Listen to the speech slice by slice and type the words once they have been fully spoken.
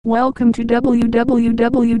Welcome to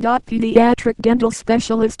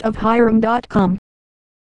www.pediatricdentalspecialistofhiram.com.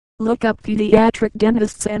 Look up pediatric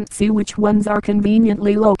dentists and see which ones are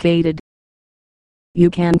conveniently located. You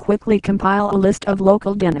can quickly compile a list of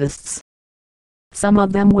local dentists. Some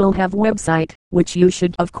of them will have website, which you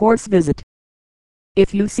should of course visit.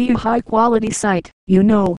 If you see a high quality site, you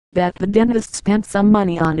know that the dentist spent some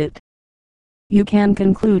money on it. You can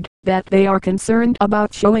conclude that they are concerned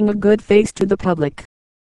about showing a good face to the public.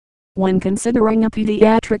 When considering a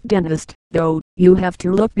pediatric dentist, though, you have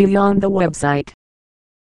to look beyond the website.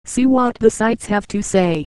 See what the sites have to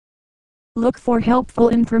say. Look for helpful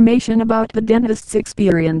information about the dentist's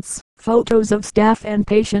experience, photos of staff and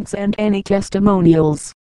patients, and any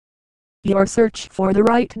testimonials. Your search for the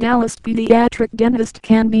right Dallas pediatric dentist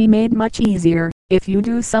can be made much easier if you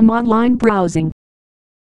do some online browsing.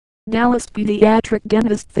 Dallas pediatric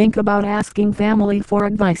dentist think about asking family for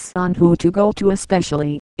advice on who to go to,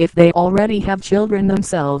 especially if they already have children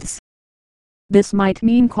themselves. This might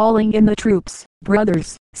mean calling in the troops,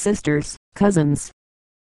 brothers, sisters, cousins.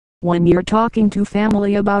 When you're talking to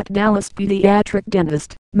family about Dallas pediatric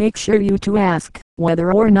dentist, make sure you to ask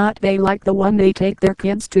whether or not they like the one they take their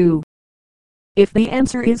kids to. If the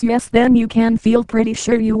answer is yes, then you can feel pretty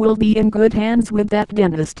sure you will be in good hands with that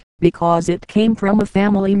dentist, because it came from a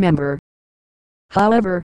family member.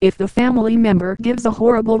 However, if the family member gives a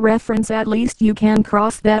horrible reference, at least you can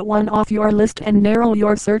cross that one off your list and narrow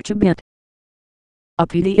your search a bit. A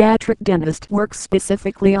pediatric dentist works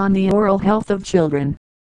specifically on the oral health of children.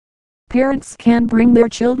 Parents can bring their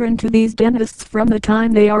children to these dentists from the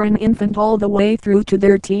time they are an infant all the way through to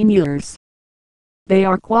their teen years. They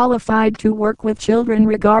are qualified to work with children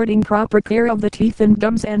regarding proper care of the teeth and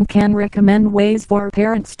gums, and can recommend ways for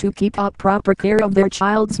parents to keep up proper care of their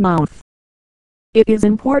child's mouth. It is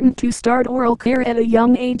important to start oral care at a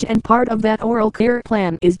young age, and part of that oral care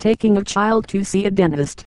plan is taking a child to see a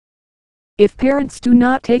dentist. If parents do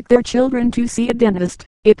not take their children to see a dentist,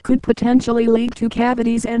 it could potentially lead to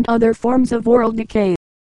cavities and other forms of oral decay.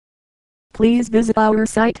 Please visit our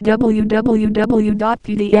site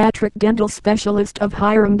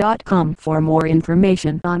www.pediatricdentalspecialistofhiram.com for more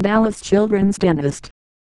information on Dallas Children's Dentist.